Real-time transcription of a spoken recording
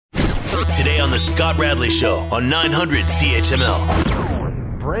Today on the Scott Radley Show on 900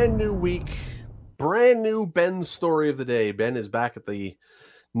 CHML. Brand new week, brand new Ben story of the day. Ben is back at the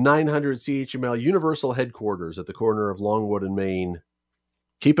 900 CHML Universal Headquarters at the corner of Longwood and Main,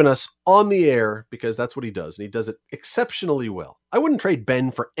 keeping us on the air because that's what he does, and he does it exceptionally well. I wouldn't trade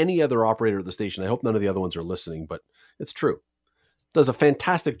Ben for any other operator at the station. I hope none of the other ones are listening, but it's true. Does a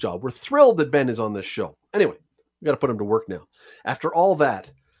fantastic job. We're thrilled that Ben is on this show. Anyway, we got to put him to work now. After all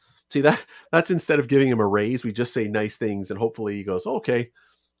that, see, that's instead of giving him a raise, we just say nice things, and hopefully he goes, okay,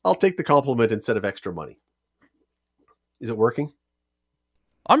 I'll take the compliment instead of extra money. Is it working?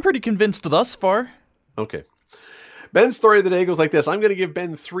 I'm pretty convinced thus far. Okay. Ben's story of the day goes like this. I'm going to give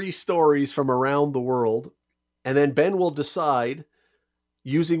Ben 3 stories from around the world, and then Ben will decide,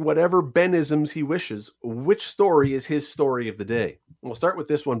 using whatever Benisms he wishes, which story is his story of the day. And we'll start with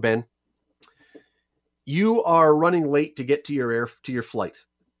this one, Ben. You are running late to get to your flight.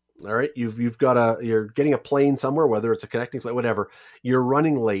 All right, you're getting a plane somewhere, whether it's a connecting flight, whatever. You're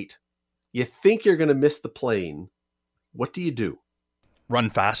running late. You think you're going to miss the plane. What do you do?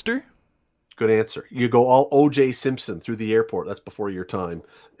 Run faster? Good answer. You go all O.J. Simpson through the airport. That's before your time.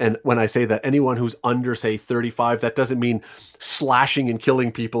 And when I say that, anyone who's under, say, 35, that doesn't mean slashing and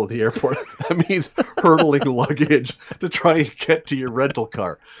killing people at the airport. That means hurdling luggage to try and get to your rental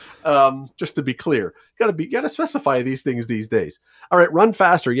car. Just to be clear, you got to specify these things these days. All right, run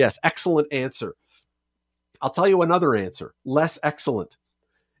faster. Yes, excellent answer. I'll tell you another answer. Less excellent.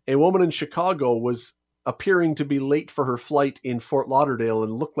 A woman in Chicago was appearing to be late for her flight in Fort Lauderdale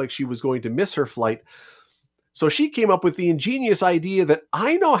and looked like she was going to miss her flight. So she came up with the ingenious idea that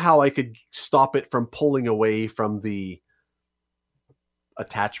I know how I could stop it from pulling away from the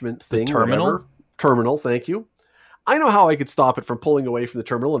attachment thing. The terminal? Whatever. Terminal, thank you. I know how I could stop it from pulling away from the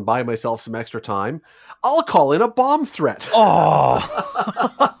terminal and buy myself some extra time. I'll call in a bomb threat.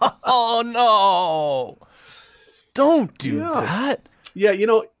 Oh, oh no. Don't do that.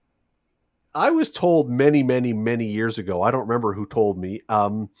 Yeah, I was told many, many, many years ago. I don't remember who told me.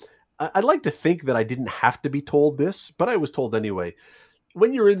 I'd like to think that I didn't have to be told this, but I was told anyway.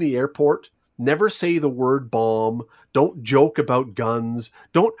 When you're in the airport, never say the word bomb. Don't joke about guns.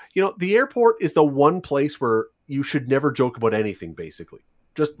 The airport is the one place where you should never joke about anything, basically.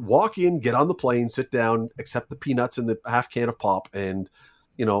 Just walk in, get on the plane, sit down, accept the peanuts and the half can of pop, and,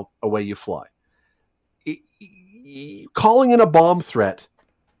 away you fly. Calling in a bomb threat,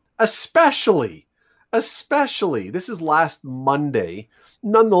 especially, this is last Monday,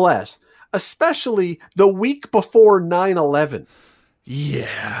 nonetheless, especially the week before 9/11.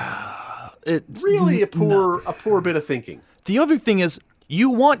 Yeah. Really a poor bit of thinking. The other thing is, you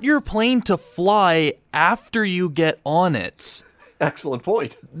want your plane to fly after you get on it. Excellent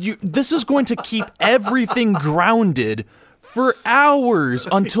point. This is going to keep everything grounded for hours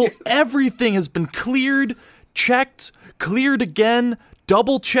until everything has been cleared, checked, cleared again,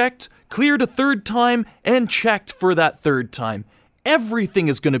 double-checked, cleared a third time, and checked for that third time. Everything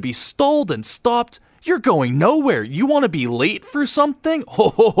is going to be stalled and stopped. You're going nowhere. You want to be late for something?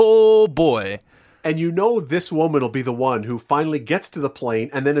 Oh, boy. And this woman will be the one who finally gets to the plane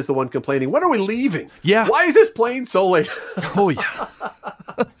and then is the one complaining, when are we leaving? Yeah. Why is this plane so late? Oh, yeah.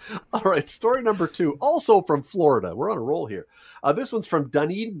 All right, story number 2, also from Florida. We're on a roll here. This one's from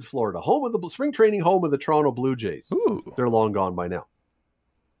Dunedin, Florida, home of the spring training home of the Toronto Blue Jays. Ooh. They're long gone by now.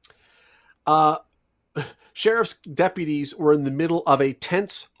 Sheriff's deputies were in the middle of a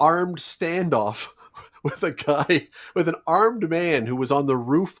tense armed standoff with an armed man who was on the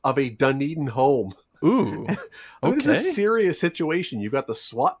roof of a Dunedin home. Ooh. Okay. This is a serious situation. You've got the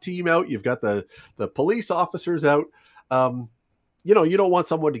SWAT team out. You've got the police officers out. You don't want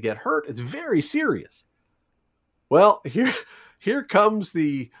someone to get hurt. It's very serious. Well, here comes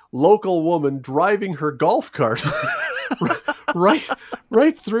the local woman driving her golf cart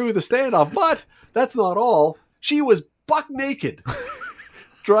right through the standoff. But that's not all. She was buck naked,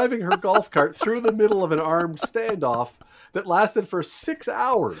 driving her golf cart through the middle of an armed standoff that lasted for 6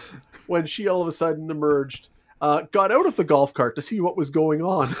 hours when she all of a sudden emerged, got out of the golf cart to see what was going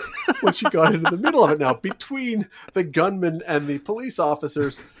on when she got into the middle of it. Now, between the gunman and the police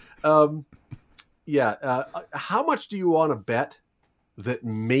officers, how much do you want to bet that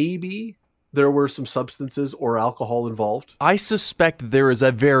maybe there were some substances or alcohol involved? I suspect there is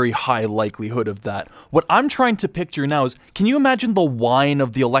a very high likelihood of that. What I'm trying to picture now is, can you imagine the whine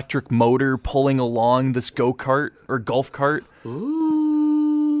of the electric motor pulling along this go-kart or golf cart?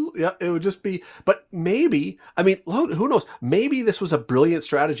 Ooh, yeah, it would just be, but maybe, who knows? Maybe this was a brilliant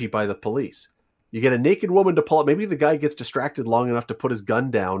strategy by the police. You get a naked woman to pull up. Maybe the guy gets distracted long enough to put his gun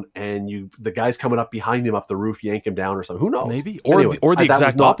down, and the guy's coming up behind him up the roof, yank him down or something. Who knows? Maybe. Or the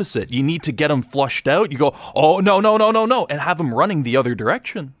exact opposite. You need to get him flushed out. You go, oh, no, and have him running the other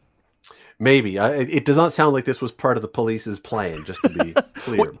direction. Maybe. It does not sound like this was part of the police's plan, just to be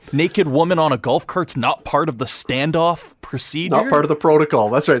clear. What, naked woman on a golf cart's not part of the standoff procedure? Not part of the protocol.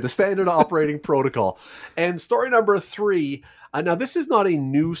 That's right. The standard operating protocol. And story number 3. Now, this is not a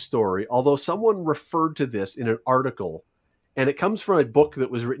new story, although someone referred to this in an article, and it comes from a book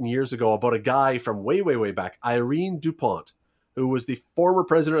that was written years ago about a guy from way, way, way back, Irene DuPont, who was the former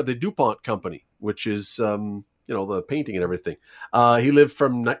president of the DuPont Company, which is, the painting and everything. He lived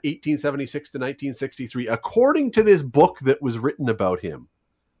from 1876 to 1963. According to this book that was written about him,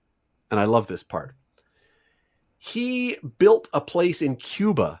 and I love this part, he built a place in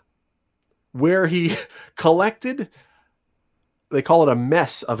Cuba where he collected... They call it a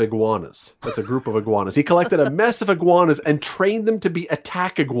mess of iguanas. That's a group of iguanas. He collected a mess of iguanas and trained them to be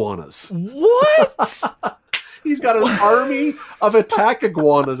attack iguanas. What? He's got an army of attack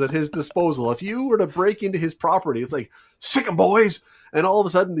iguanas at his disposal. If you were to break into his property, it's like, sick 'em, boys. And all of a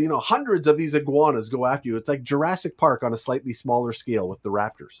sudden, hundreds of these iguanas go after you. It's like Jurassic Park on a slightly smaller scale with the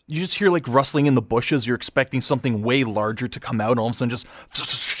raptors. You just hear like rustling in the bushes. You're expecting something way larger to come out. And all of a sudden, just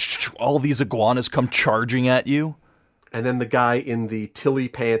all these iguanas come charging at you. And then the guy in the Tilly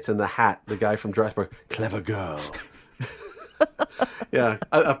pants and the hat, the guy from Jurassic Park, clever girl. Yeah,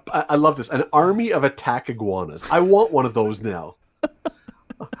 I love this. An army of attack iguanas. I want one of those now.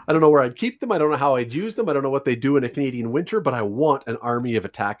 I don't know where I'd keep them. I don't know how I'd use them. I don't know what they do in a Canadian winter, but I want an army of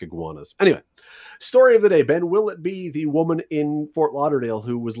attack iguanas. Anyway, story of the day. Ben, will it be the woman in Fort Lauderdale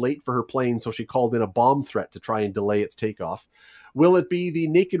who was late for her plane, so she called in a bomb threat to try and delay its takeoff? Will it be the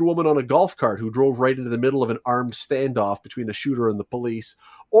naked woman on a golf cart who drove right into the middle of an armed standoff between a shooter and the police?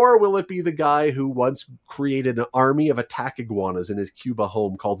 Or will it be the guy who once created an army of attack iguanas in his Cuba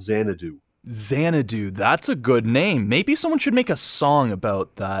home called Xanadu? Xanadu, that's a good name. Maybe someone should make a song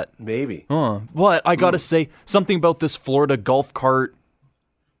about that. Maybe. But I gotta say, something about this Florida golf cart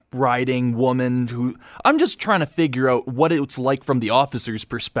riding woman who... I'm just trying to figure out what it's like from the officer's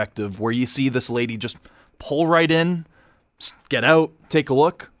perspective, where you see this lady just pull right in, get out, take a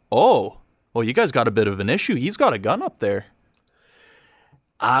look. Oh, well, you guys got a bit of an issue. He's got a gun up there.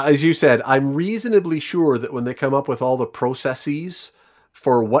 As you said, I'm reasonably sure that when they come up with all the processes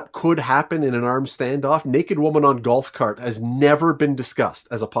for what could happen in an armed standoff, naked woman on golf cart has never been discussed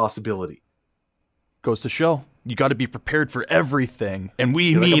as a possibility. Goes to show, you got to be prepared for everything. And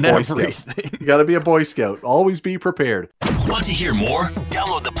we mean everything. You got to be a Boy Scout. Always be prepared. Want to hear more?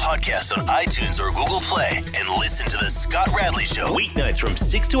 Download the podcast on iTunes or Google Play and listen to The Scott Radley Show. Weeknights from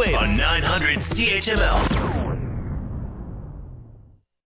 6 to 8 on 900 CHML.